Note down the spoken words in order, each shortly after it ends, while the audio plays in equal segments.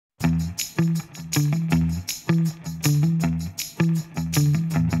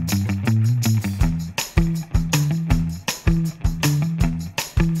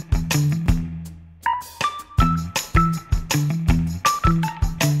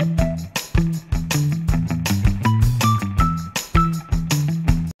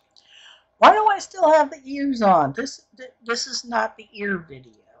have the ears on. This is not the ear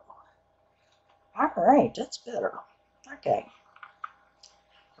video. All right, that's better. Okay.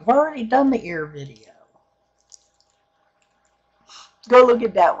 I've already done the ear video. Go look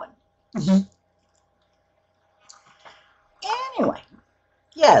at that one. Anyway,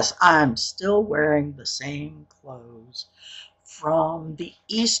 yes, I'm still wearing the same clothes from the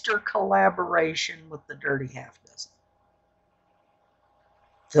Easter collaboration with the Dirty Half Dozen.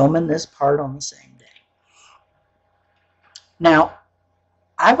 Filming this part on the same day. Now,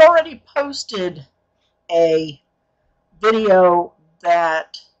 I've already posted a video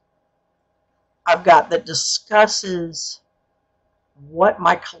that I've got that discusses what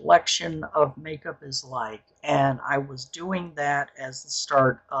my collection of makeup is like, and I was doing that as the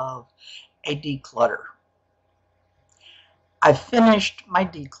start of a declutter. I finished my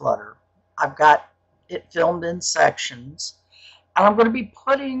declutter. I've got it filmed in sections, and I'm going to be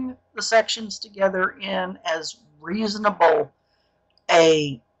putting the sections together in as reasonable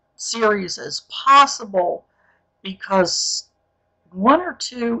a series as possible, because one or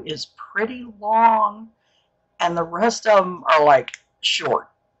two is pretty long and the rest of them are like short,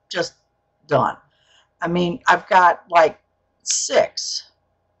 just done. I mean, I've got like six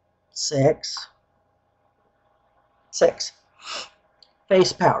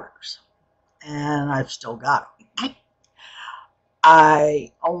face powders, and I've still got them.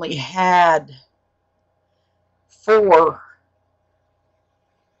 I only had 4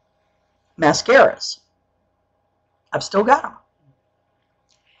 mascaras. I've still got them.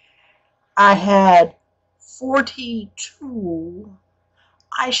 I had 42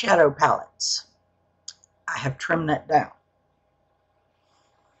 eyeshadow palettes. I have trimmed that down.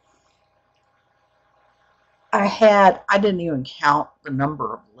 I didn't even count the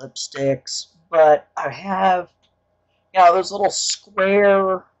number of lipsticks, but I have, those little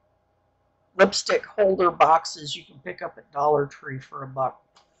square lipstick holder boxes you can pick up at Dollar Tree for $1.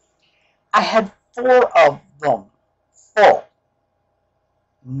 I had 4 of them full.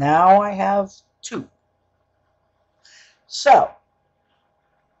 Now I have 2. So,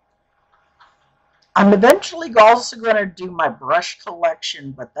 I'm eventually also going to do my brush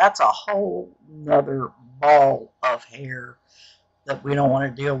collection, but that's a whole nother ball of hair that we don't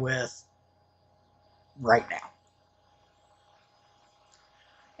want to deal with right now.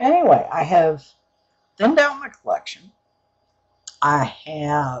 Anyway, I have thinned out my collection. I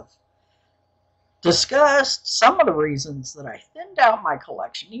have discussed some of the reasons that I thinned out my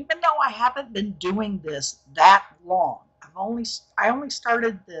collection, even though I haven't been doing this that long. I only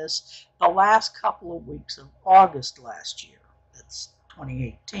started this the last couple of weeks of August last year. That's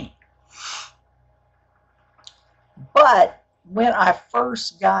 2018. But when I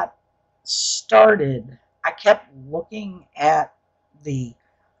first got started, I kept looking at the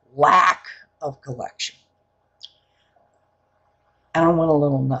lack of collection, and I went a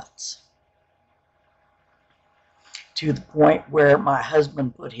little nuts, to the point where my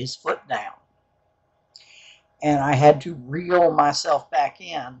husband put his foot down, and I had to reel myself back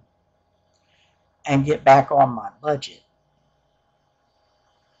in and get back on my budget.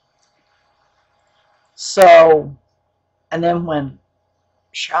 So, and then when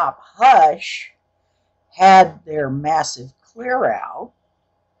Shop Hush had their massive clear out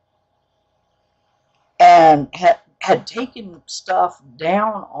and had taken stuff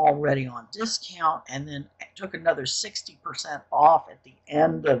down already on discount, and then took another 60% off at the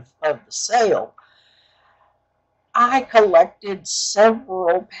end of the sale, I collected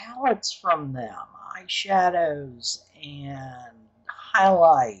several palettes from them, eyeshadows and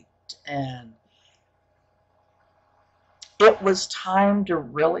highlight, and it was time to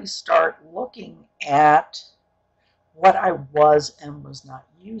really start looking at what I was and was not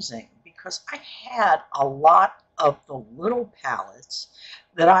using, because I had a lot of the little palettes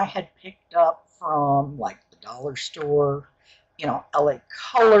that I had picked up from like the dollar store, LA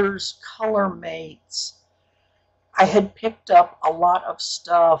Colors, Color Mates. I had picked up a lot of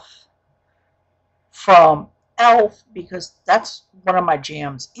stuff from Elf, because that's one of my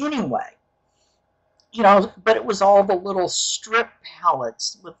jams anyway. But it was all the little strip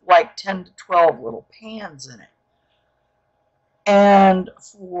palettes with like 10 to 12 little pans in it. And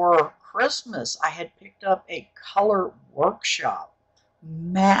for Christmas, I had picked up a Color Workshop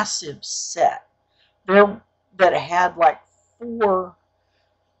massive set there that had like 4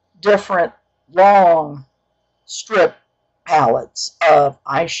 different long strip palettes of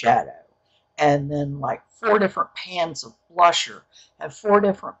eyeshadow, and then like 4 different pans of blusher, and 4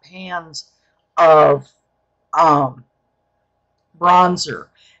 different pans of bronzer,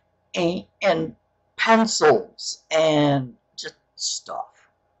 and pencils, and just stuff.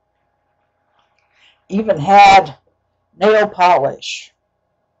 even had nail polish.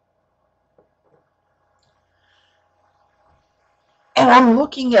 And I'm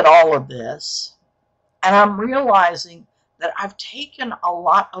looking at all of this, and I'm realizing that I've taken a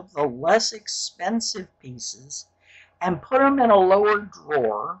lot of the less expensive pieces and put them in a lower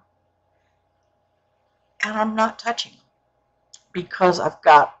drawer, and I'm not touching them because I've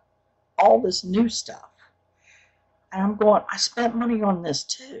got all this new stuff. And I'm going, I spent money on this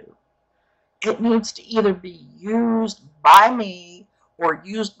too. It needs to either be used by me or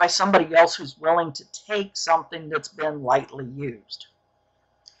used by somebody else who's willing to take something that's been lightly used.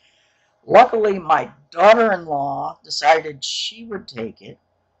 Luckily, my daughter-in-law decided she would take it,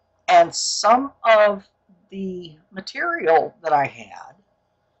 and some of the material that I had,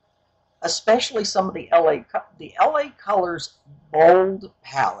 especially some of the LA Colors Bold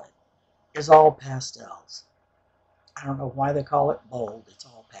palette, is all pastels. I don't know why they call it bold. It's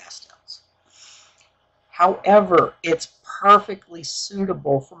all pastels. However, it's perfectly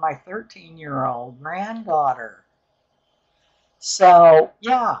suitable for my 13-year-old granddaughter. So,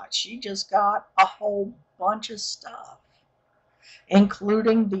 yeah, she just got a whole bunch of stuff,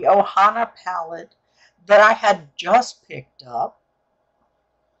 including the Ohana palette that I had just picked up.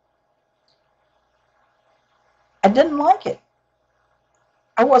 I didn't like it.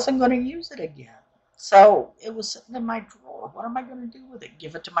 I wasn't going to use it again. So it was sitting in my drawer. What am I going to do with it?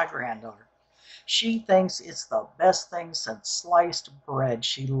 Give it to my granddaughter. She thinks it's the best thing since sliced bread.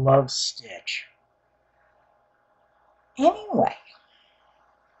 She loves Stitch. Anyway,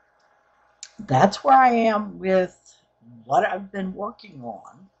 that's where I am with what I've been working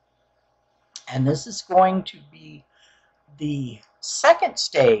on. And this is going to be the second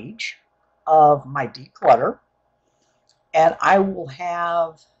stage of my declutter. And I will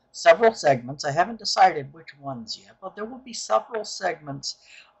have several segments. I haven't decided which ones yet, but there will be several segments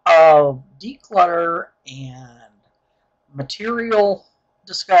of declutter and material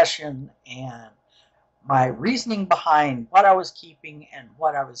discussion and my reasoning behind what I was keeping and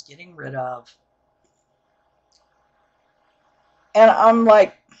what I was getting rid of. And I'm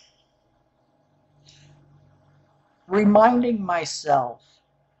like reminding myself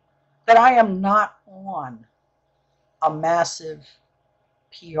that I am not on a massive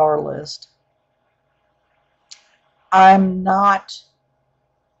PR list. I'm not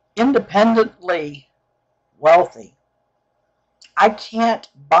independently wealthy. I can't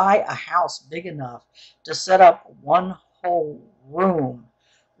buy a house big enough to set up one whole room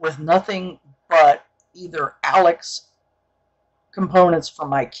with nothing but either Alex components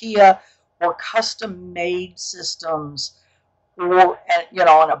from IKEA or custom made systems, or, you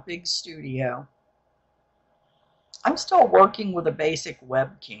know, in a big studio. I'm still working with a basic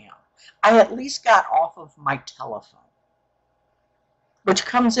webcam. I at least got off of my telephone, which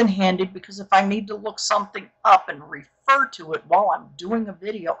comes in handy because if I need to look something up and refer to it while I'm doing a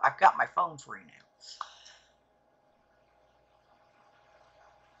video, I've got my phone free now.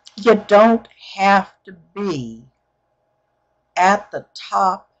 You don't have to be at the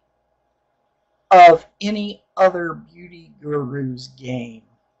top of any other beauty guru's game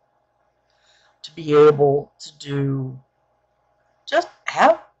to be able to just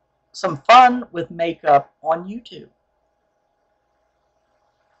have some fun with makeup on YouTube.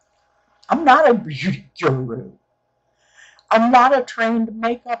 I'm not a beauty guru. I'm not a trained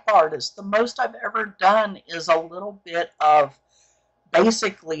makeup artist. The most I've ever done is a little bit of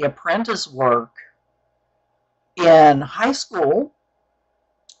basically apprentice work in high school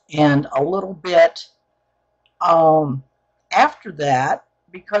and a little bit after that,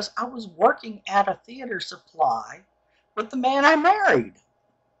 because I was working at a theater supply with the man I married.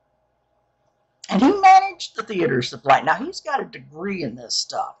 And he managed the theater supply. Now, he's got a degree in this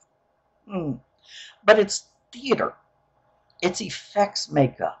stuff. But it's theater. It's effects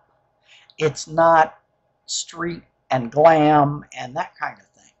makeup. It's not street and glam and that kind of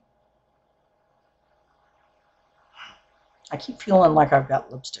thing. I keep feeling like I've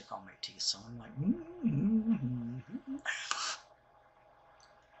got lipstick on my teeth, so I'm like,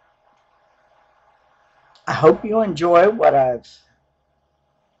 I hope you enjoy what I've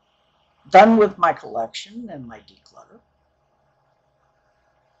done with my collection and my declutter.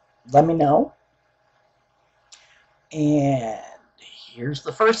 Let me know. And here's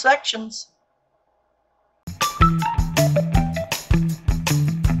the first sections.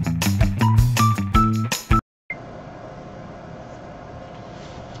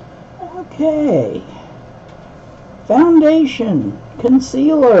 Okay. Foundation,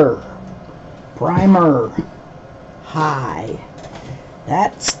 concealer, primer, high.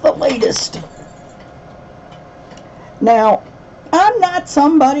 That's the latest. Now, I'm not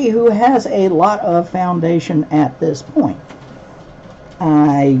somebody who has a lot of foundation at this point.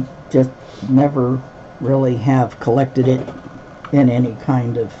 I just never really have collected it in any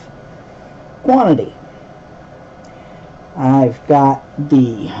kind of quantity. I've got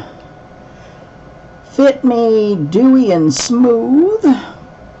the Fit Me Dewy and Smooth.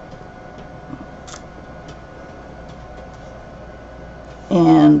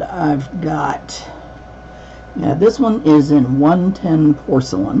 And I've got, yeah, this one is in 110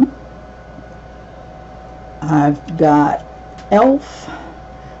 porcelain. I've got Elf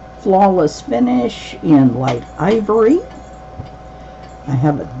Flawless Finish in light ivory. I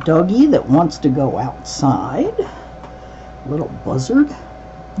have a doggy that wants to go outside. Little buzzard.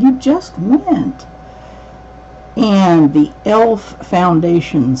 You just went. And the Elf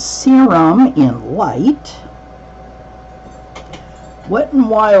Foundation Serum in light. Wet n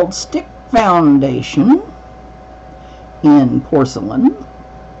Wild Stick Foundation in porcelain.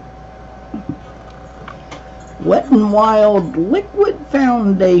 Wet n Wild Liquid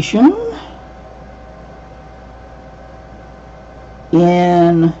Foundation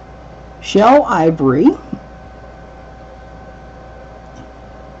in shell ivory.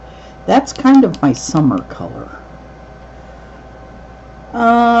 That's kind of my summer color.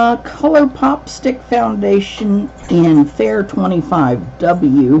 Color Pop Stick Foundation in Fair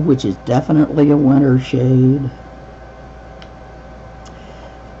 25W, which is definitely a winter shade.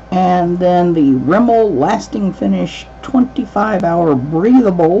 And then the Rimmel Lasting Finish 25-hour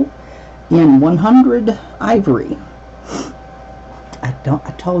breathable in 100 ivory. I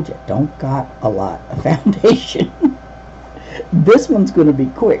told you, don't got a lot of foundation. This one's going to be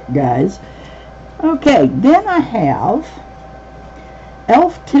quick, guys. Okay, then I have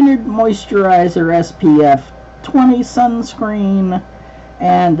Elf Tinted Moisturizer SPF 20 sunscreen,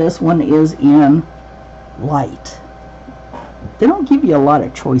 and this one is in light. They don't give you a lot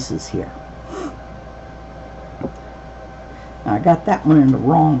of choices here. I got that one in the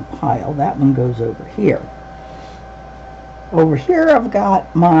wrong pile. That one goes over here. Over here I've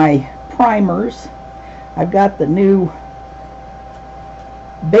got my primers. I've got the new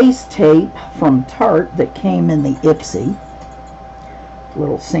base tape from Tarte that came in the Ipsy.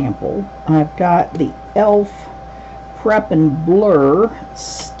 Little sample. I've got the Elf Prep and Blur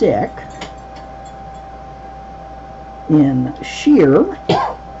stick in sheer,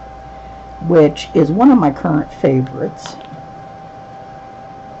 which is one of my current favorites.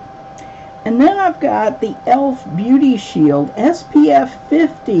 And then I've got the Elf Beauty Shield SPF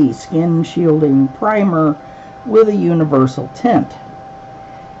 50 Skin Shielding Primer with a universal tint.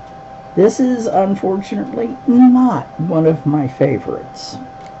 This is unfortunately not one of my favorites.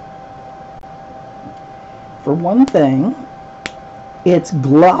 For one thing, it's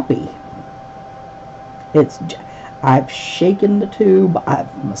gloppy. I've shaken the tube,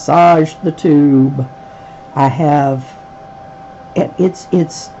 I've massaged the tube, it's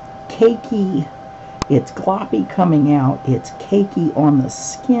cakey, it's gloppy coming out, it's cakey on the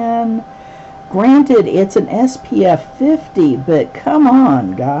skin. Granted, it's an SPF 50, but come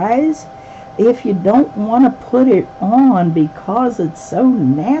on, guys. If you don't want to put it on because it's so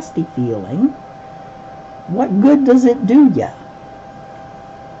nasty feeling, what good does it do you?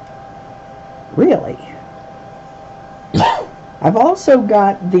 Really? I've also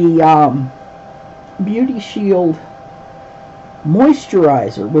got the Beauty Shield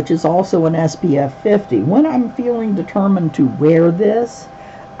Moisturizer, which is also an SPF 50. When I'm feeling determined to wear this,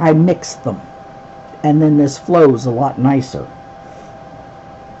 I mix them. And then this flows a lot nicer.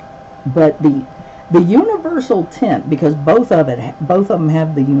 But the universal tint, because both of them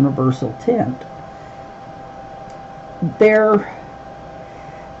have the universal tint,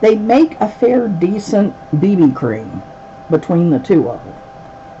 they make a fair decent BB cream between the two of them.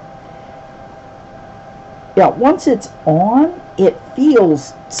 Yeah, once it's on, it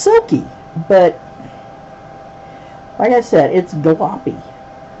feels silky, but like I said, it's gloppy.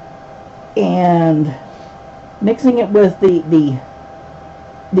 And mixing it with the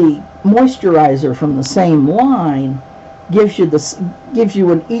moisturizer from the same line gives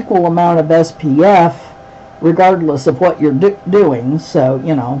you an equal amount of SPF regardless of what you're doing. So,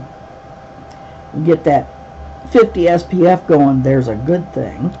 you know, you get that 50 SPF going, there's a good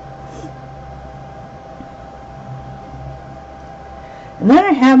thing. And then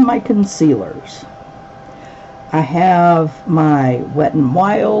I have my concealers. I have my Wet n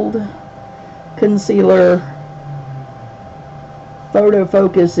Wild concealer, Photo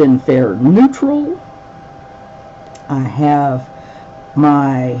Focus in Fair Neutral. I have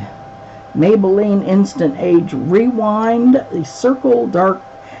my Maybelline Instant Age Rewind, the Circle Dark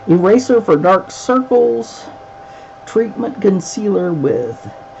Eraser for Dark Circles, treatment concealer with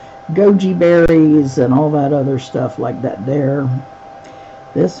goji berries and all that other stuff like that there.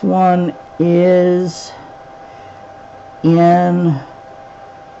 This one is in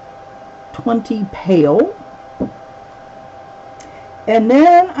 20 Pale. And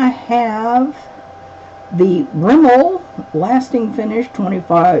then I have the Rimmel Lasting Finish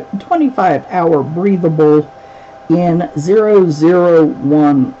 25 Hour Breathable in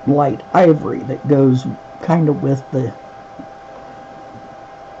 001 Light Ivory that goes kind of with the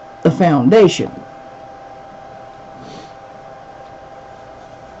foundation.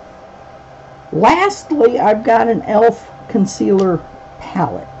 Lastly, I've got an e.l.f. concealer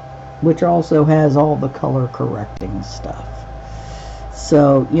palette, which also has all the color correcting stuff.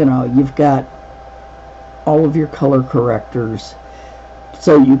 So, you know, you've got all of your color correctors,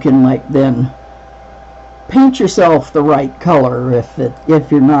 so you can like then paint yourself the right color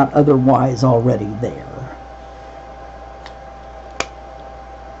if you're not otherwise already there.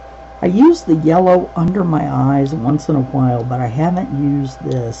 I use the yellow under my eyes once in a while, but I haven't used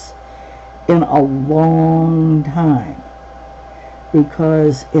this in a long time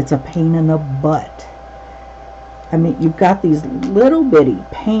because it's a pain in the butt. I mean, you've got these little bitty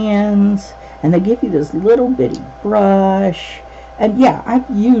pans and they give you this little bitty brush, and yeah, I've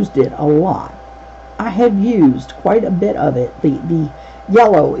used it a lot. I have used quite a bit of it. The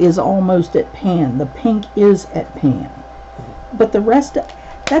yellow is almost at pan, the pink is at pan, but the rest of,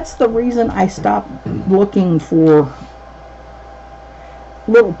 that's the reason I stopped looking for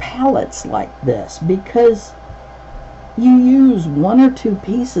little palettes like this, because you use one or two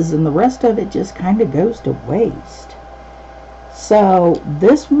pieces and the rest of it just kind of goes to waste. So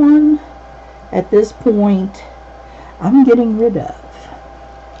this one, at this point, I'm getting rid of.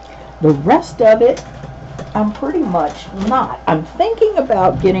 The rest of it, I'm pretty much not. I'm thinking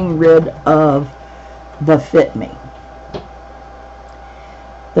about getting rid of the Fit Me.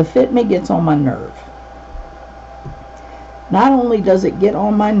 The Fit Me gets on my nerve. Not only does it get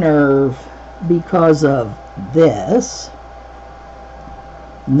on my nerve because of this,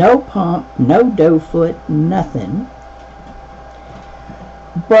 no pump, no doe foot, nothing,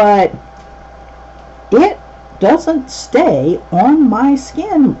 but it doesn't stay on my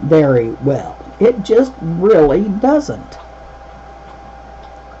skin very well. It just really doesn't.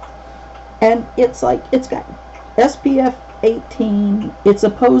 And it's like, it's got SPF 18, it's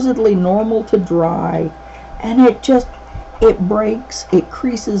supposedly normal to dry, and it breaks, it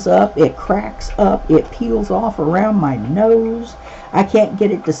creases up, it cracks up, it peels off around my nose. I can't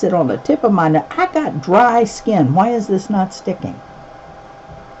get it to sit on the tip of my nose. I got dry skin. Why is this not sticking?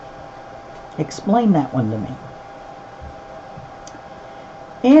 Explain that one to me.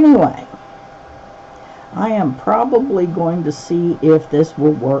 Anyway, I am probably going to see if this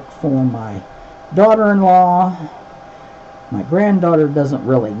will work for my daughter-in-law. My granddaughter doesn't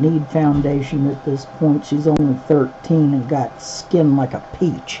really need foundation at this point. She's only 13 and got skin like a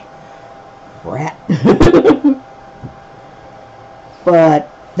peach. Rat. But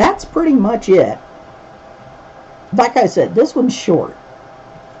that's pretty much it. Like I said, this one's short.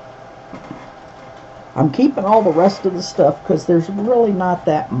 I'm keeping all the rest of the stuff because there's really not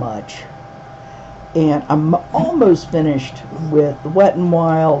that much. And I'm almost finished with the Wet n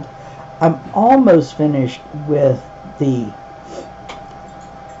Wild. I'm almost finished with the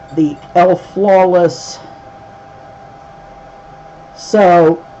e.l.f. Flawless.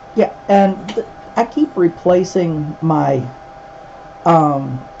 So yeah, and I keep replacing my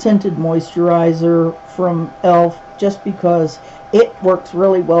tinted moisturizer from e.l.f. just because it works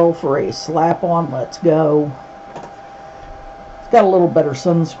really well for a slap on, let's go. It's got a little better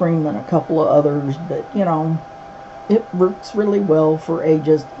sunscreen than a couple of others, but you know, it works really well for a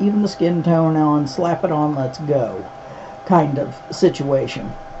just even the skin tone on, slap it on, let's go kind of situation.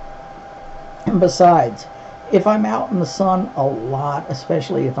 And besides, if I'm out in the sun a lot,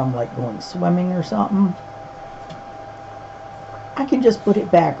 especially if I'm like going swimming or something, I can just put it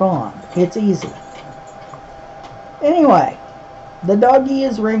back on. It's easy. Anyway, the doggy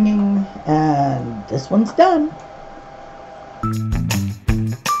is ringing and this one's done.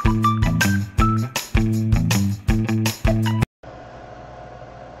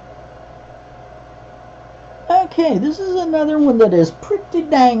 Okay, this is another one that is pretty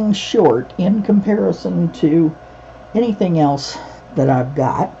dang short in comparison to anything else that I've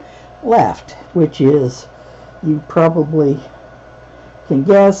got left, which is, you probably can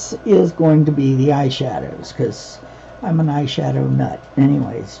guess, is going to be the eyeshadows, because I'm an eyeshadow nut.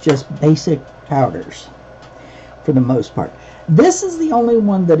 Anyways, just basic powders for the most part. This is the only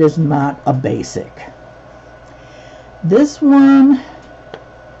one that is not a basic. This one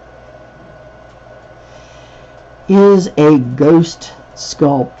is a Ghost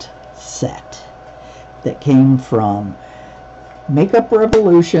Sculpt set that came from Makeup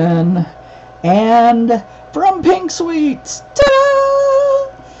Revolution and from Pink Sweets.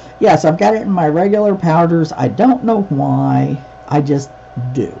 Ta-da! Yes, I've got it in my regular powders. I don't know why. I just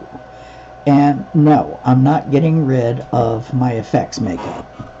do. And no, I'm not getting rid of my effects makeup.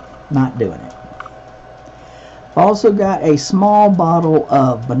 Not doing it. Also got a small bottle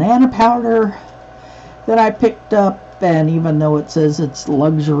of banana powder that I picked up, and even though it says it's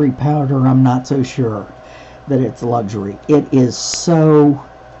luxury powder, I'm not so sure that it's luxury. It is so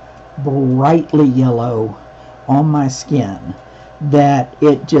brightly yellow on my skin that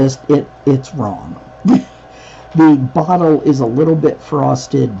it's wrong. The bottle is a little bit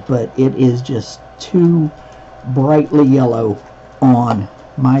frosted, but it is just too brightly yellow on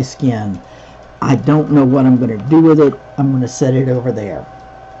my skin. I don't know what I'm going to do with it. I'm going to set it over there.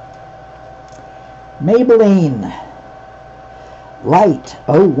 Maybelline Light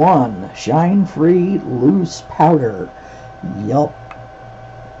 01 Shine Free Loose Powder. Yup.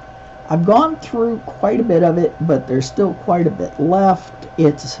 I've gone through quite a bit of it, but there's still quite a bit left.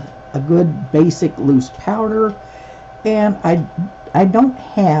 It's a good basic loose powder, and I don't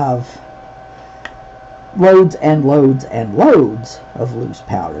have loads and loads and loads of loose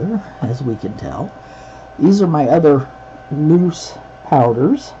powder, as we can tell. These are my other loose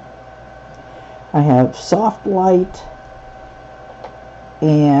powders. I have Soft Light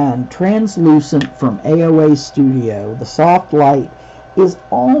and Translucent from AOA Studio. The Soft Light is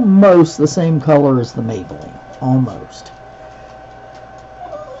almost the same color as the Maybelline. Almost.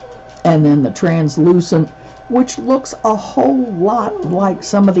 And then the Translucent, which looks a whole lot like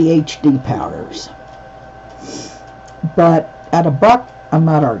some of the HD powders. But at $1, I'm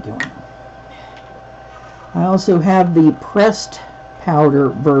not arguing. I also have the pressed powder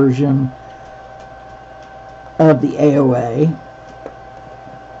version of the AOA.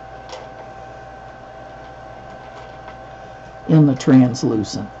 In the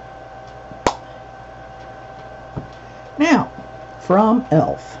Translucent. Now, from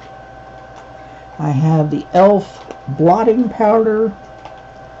e.l.f. I have the e.l.f. blotting powder.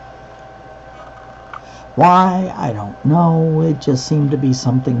 Why? I don't know. It just seemed to be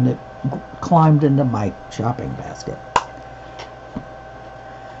something that climbed into my shopping basket.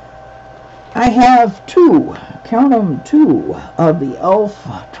 I have two, count them, two of the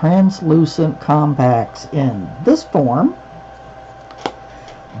e.l.f. translucent compacts in this form.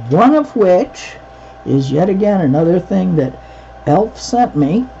 One of which is yet again another thing that e.l.f. sent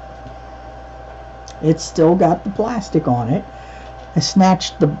me. It's still got the plastic on it. I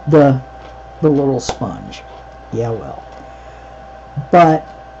snatched the little sponge. Yeah, well. But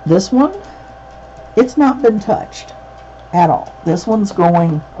this one, it's not been touched at all. This one's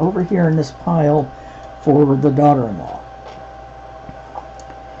going over here in this pile for the daughter-in-law.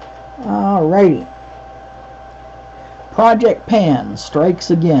 Alrighty. Project Pan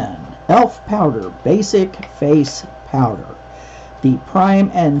strikes again. e.l.f. powder, basic face powder. The Prime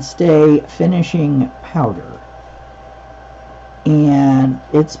and Stay finishing powder. And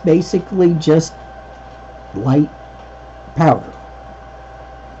it's basically just light powder.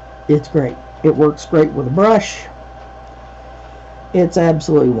 It's great. It works great with a brush. It's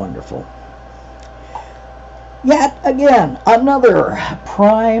absolutely wonderful. Yet again, another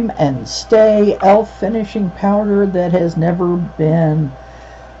Prime and Stay e.l.f. finishing powder that has never been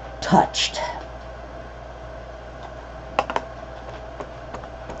touched.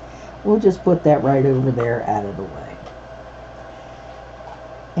 We'll just put that right over there out of the way.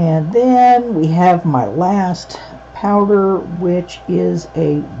 And then we have my last powder, which is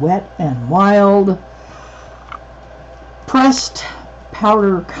a Wet n Wild pressed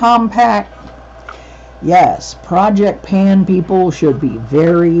powder compact. Yes, Project Pan people should be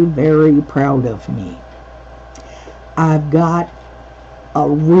very, very proud of me. I've got a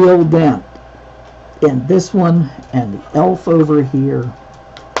real dent in this one and the e.l.f. over here.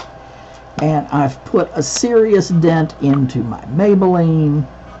 And I've put a serious dent into my Maybelline.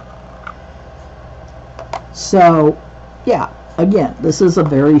 So, yeah, again, this is a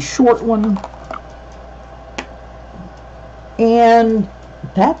very short one. And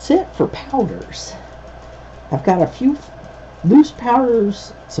that's it for powders. I've got a few loose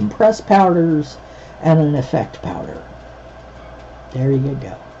powders, some pressed powders, and an effect powder. There you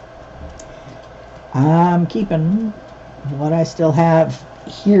go. I'm keeping what I still have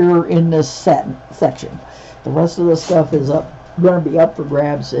here in this section. The rest of the stuff is going to be up for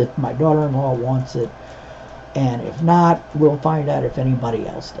grabs if my daughter-in-law wants it. And if not, we'll find out if anybody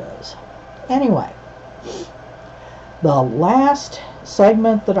else does. Anyway, the last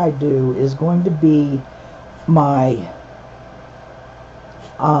segment that I do is going to be my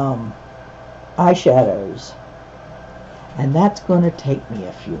eyeshadows, and that's going to take me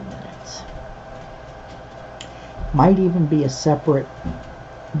a few minutes. Might even be a separate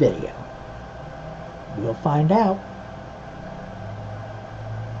video. We'll find out.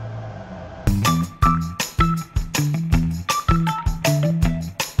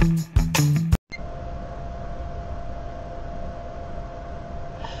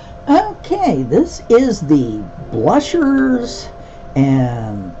 Okay, this is the blushers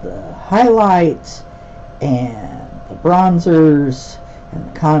and the highlights and the bronzers and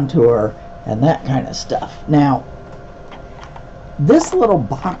the contour and that kind of stuff. Now, this little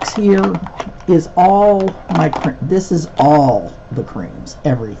box here is all my cream. This is all the creams,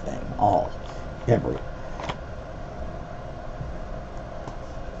 everything, every.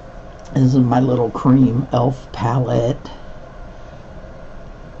 This is my little cream elf palette.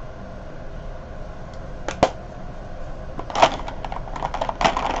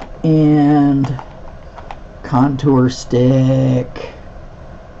 And contour stick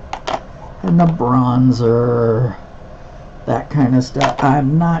and the bronzer, that kind of stuff.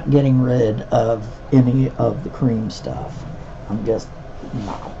 I'm not getting rid of any of the cream stuff. I'm just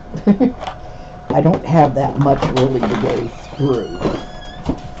not. I don't have that much really to go through.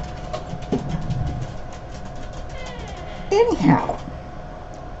 Anyhow,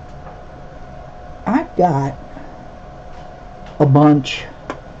 I've got a bunch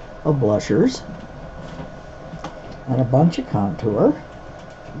of blushers and a bunch of contour.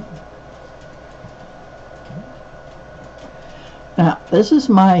 Now, this is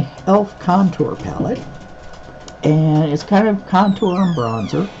my e.l.f. contour palette, and it's kind of contour and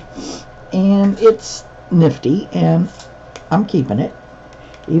bronzer, and it's nifty, and I'm keeping it,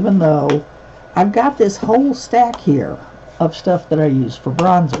 even though I've got this whole stack here of stuff that I use for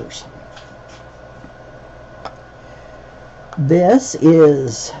bronzers. This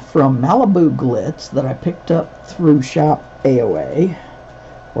is from Malibu Glitz that I picked up through Shop AOA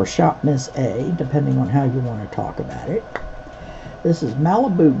or Shop Miss A, depending on how you want to talk about it. This is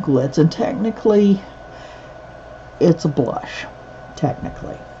Malibu Glitz, and technically it's a blush.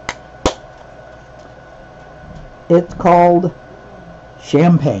 Technically, it's called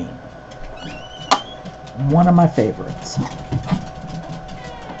Champagne. One of my favorites.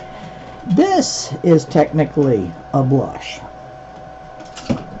 This is technically a blush.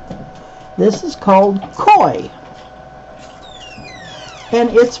 This is called Koi, and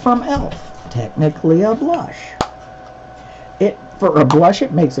it's from e.l.f. Technically a blush. For a blush,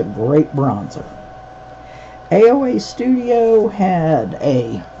 it makes a great bronzer. AOA Studio had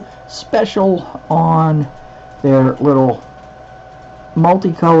a special on their little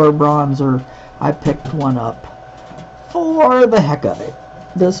multicolor bronzer. I picked one up for the heck of it.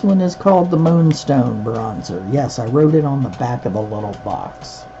 This one is called the Moonstone Bronzer. Yes, I wrote it on the back of the little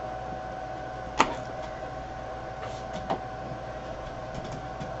box.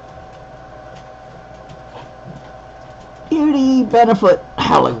 Beauty Benefit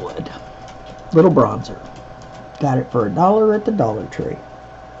Hollywood. Little bronzer. Got it for $1 at the Dollar Tree.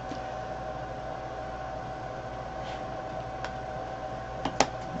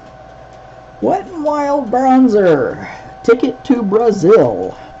 Wet n Wild Bronzer. Ticket to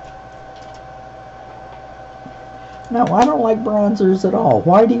Brazil. No, I don't like bronzers at all.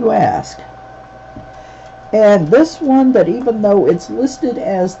 Why do you ask? And this one, that even though it's listed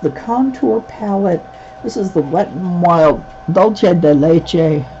as the contour palette, this is the Wet n Wild Dolce de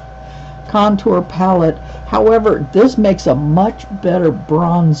Leche contour palette. However, this makes a much better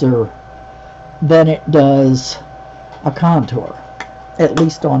bronzer than it does a contour, at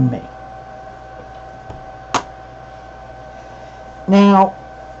least on me. Now,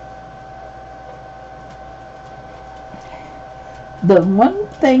 the one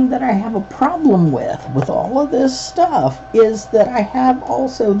thing that I have a problem with all of this stuff is that I have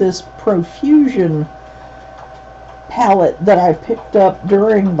also this Profusion palette that I picked up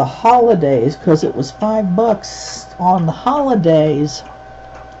during the holidays because it was $5 on the holidays,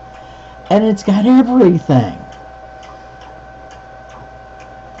 and it's got everything.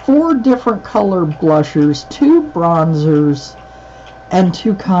 4 different color blushers, 2 bronzers, and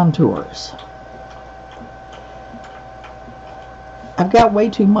 2 contours. I've got way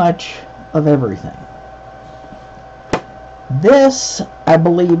too much of everything. This, I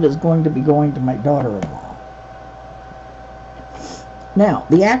believe, is going to be going to my daughter-in-law. Now,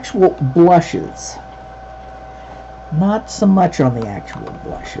 the actual blushes. Not so much on the actual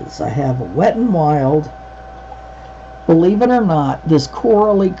blushes. I have a Wet n Wild. Believe it or not, this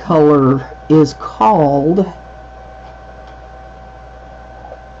corally color is called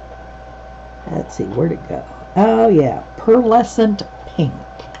Let's see, where'd it go? Oh yeah, pearlescent pink.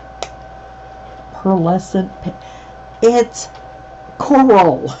 Pearlescent pink. It's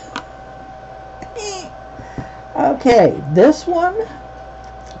coral. Okay, this one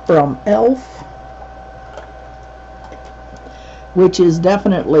from Elf, which is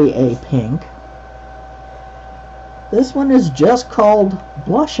definitely a pink. This one is just called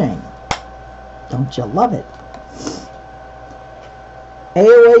Blushing. Don't you love it?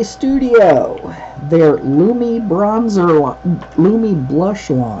 AOA Studio, their Lumi Bronzer, Lumi Blush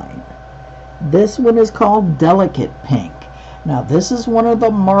line. This one is called Delicate Pink. Now this is one of the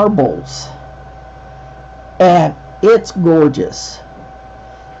marbles, and it's gorgeous.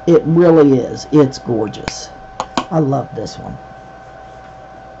 It really is. It's gorgeous. I love this one.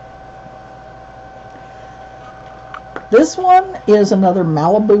 This one is another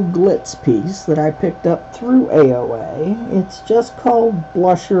Malibu Glitz piece that I picked up through AOA. It's just called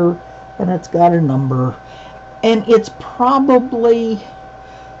Blusher, and it's got a number. And it's probably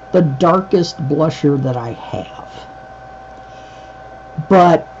the darkest blusher that I have.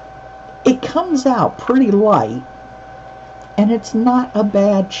 But it comes out pretty light, and it's not a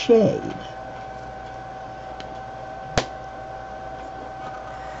bad shade.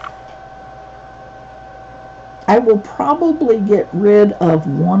 I will probably get rid of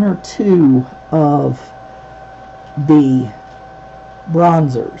one or two of the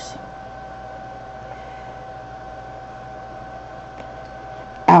bronzers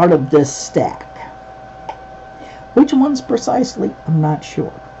out of this stack. Which ones precisely, I'm not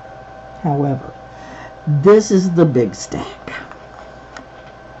sure. However, this is the big stack.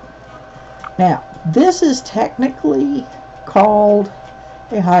 Now, this is technically called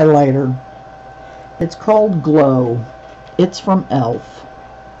a highlighter. It's called Glow. It's from Elf.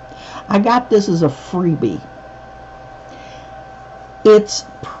 I got this as a freebie. It's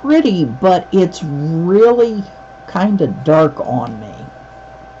pretty, but it's really kind of dark on me.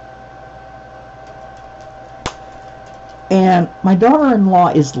 And my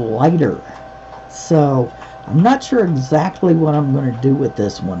daughter-in-law is lighter, so I'm not sure exactly what I'm going to do with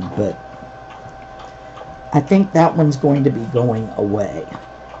this one, but I think that one's going to be going away.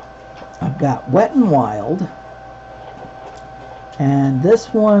 I've got Wet n Wild, and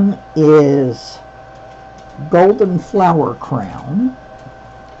this one is Golden Flower Crown,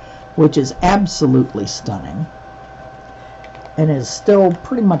 which is absolutely stunning and is still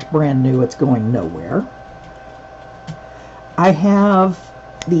pretty much brand new. It's going nowhere. I have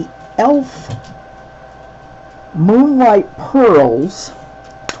the Elf Moonlight Pearls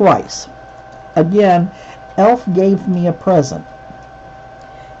twice. Again, Elf gave me a present.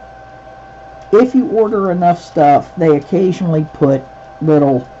 If you order enough stuff, they occasionally put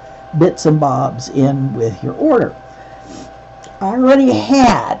little bits and bobs in with your order. I already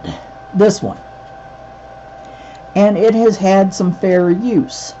had this one, and it has had some fair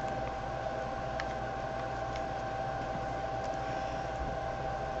use.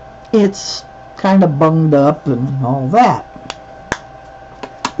 It's kind of bunged up and all that.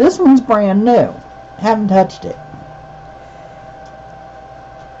 This one's brand new. Haven't touched it.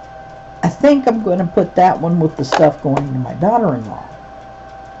 I think I'm going to put that one with the stuff going to my daughter-in-law.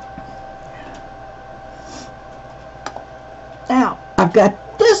 Now, I've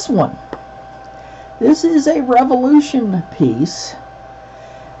got this one. This is a Revolution piece,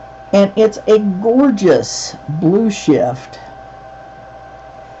 and it's a gorgeous blue shift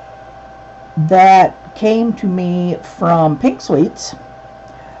that came to me from Pink Sweets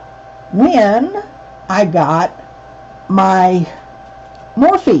when I got my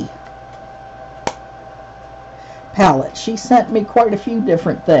Morphe palette. She sent me quite a few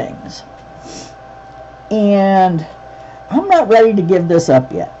different things, and I'm not ready to give this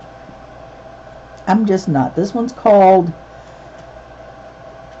up yet. I'm just not. This one's called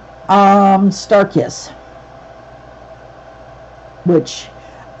Star Kiss, which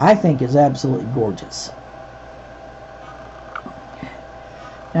I think is absolutely gorgeous.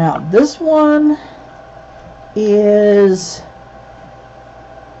 Now, this one is,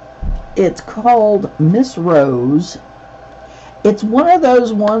 it's called Miss Rose. It's one of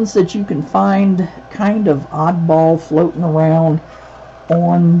those ones that you can find kind of oddball floating around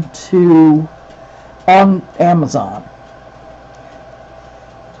on Amazon.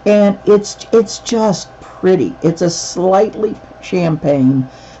 And it's just pretty. It's a slightly champagne,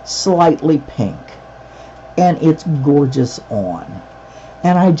 slightly pink, and it's gorgeous on.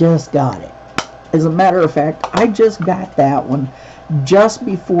 And I just got it. As a matter of fact, I just got that one just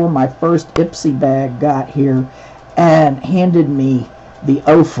before my first Ipsy bag got here and handed me the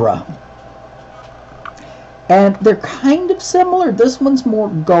Ofra. And they're kind of similar. This one's more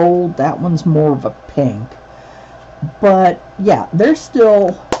gold, that one's more of a pink. But yeah, they're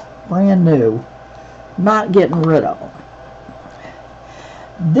still brand new. Not getting rid of them.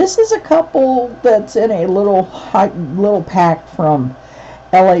 This is a couple that's in a little pack from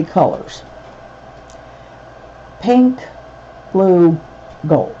LA Colors. Pink, blue,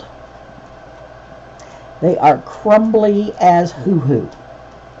 gold. They are crumbly as hoo-hoo.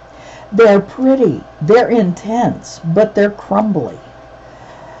 They're pretty, they're intense, but they're crumbly.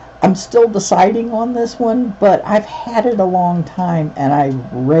 I'm still deciding on this one, but I've had it a long time and I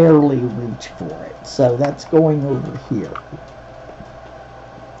rarely reach for it. So that's going over here.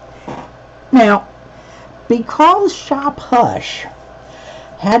 Now, because Shop Hush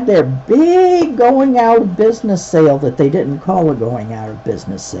had their big going out of business sale that they didn't call a going out of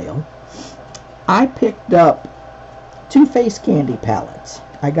business sale, I picked up 2 face candy palettes.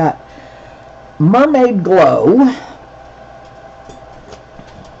 I got Mermaid Glow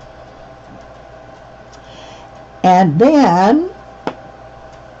and then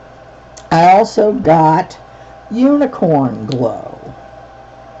I also got Unicorn Glow.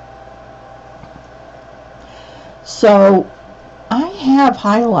 So I have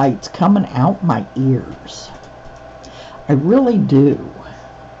highlights coming out my ears. I really do.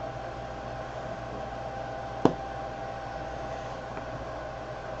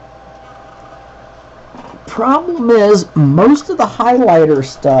 Problem is, most of the highlighter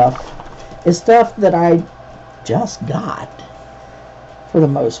stuff is stuff that I just got for the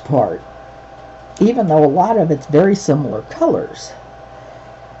most part, even though a lot of it's very similar colors.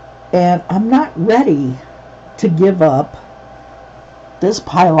 And I'm not ready to give up this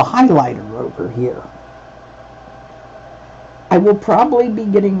pile of highlighter over here. I will probably be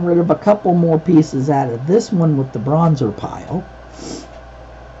getting rid of a couple more pieces out of this one with the bronzer pile.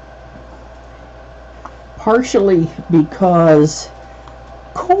 Partially because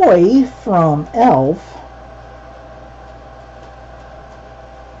Koi from e.l.f.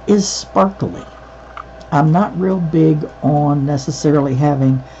 is sparkly. I'm not real big on necessarily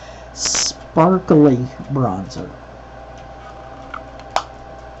having sparkly bronzer.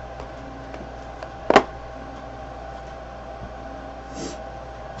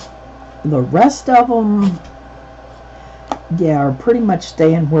 The rest of them, yeah, are pretty much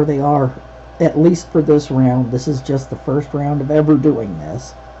staying where they are, at least for this round. This is just the first round of ever doing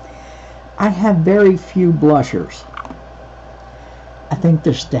this. I have very few blushers. I think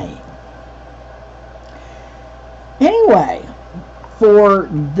they're staying. Anyway, for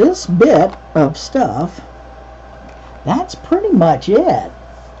this bit of stuff, that's pretty much it.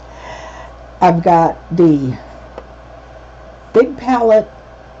 I've got the big palette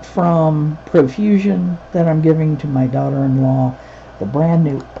from Profusion that I'm giving to my daughter-in-law, the brand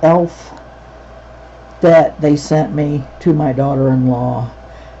new e.l.f. that they sent me to my daughter-in-law,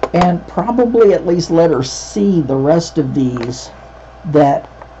 and probably at least let her see the rest of these that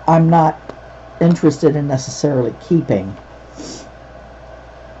I'm not interested in necessarily keeping.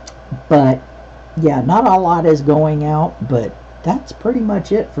 But yeah, not a lot is going out, but that's pretty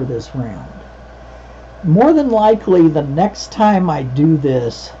much it for this round. More than likely, the next time I do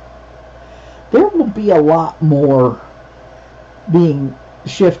this, there will be a lot more being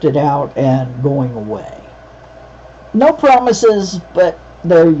shifted out and going away. No promises, but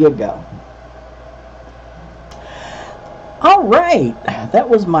there you go. All right, that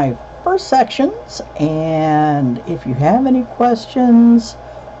was my first sections, and if you have any questions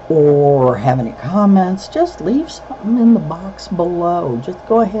or have any comments, just leave something in the box below. Just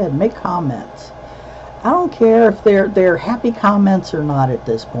go ahead, make comments. I don't care if they're happy comments or not at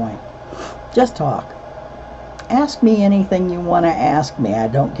this point. Just talk. Ask me anything you want to ask me. I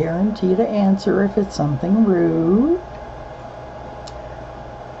don't guarantee to answer if it's something rude.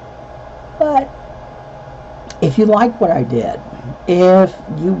 But if you like what I did, if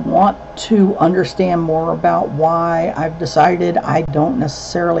you want to understand more about why I've decided I don't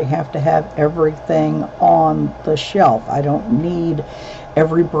necessarily have to have everything on the shelf, I don't need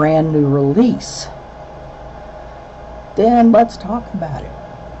every brand new release, then let's talk about it.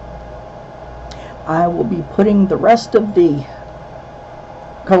 I will be putting the rest of the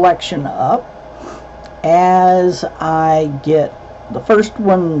collection up as I get the first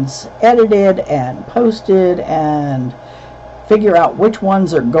ones edited and posted and figure out which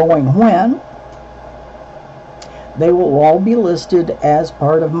ones are going when. They will all be listed as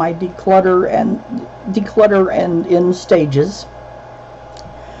part of my declutter and in stages.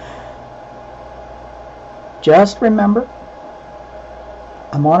 Just remember,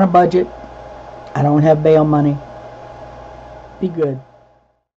 I'm on a budget. I don't have bail money. Be good.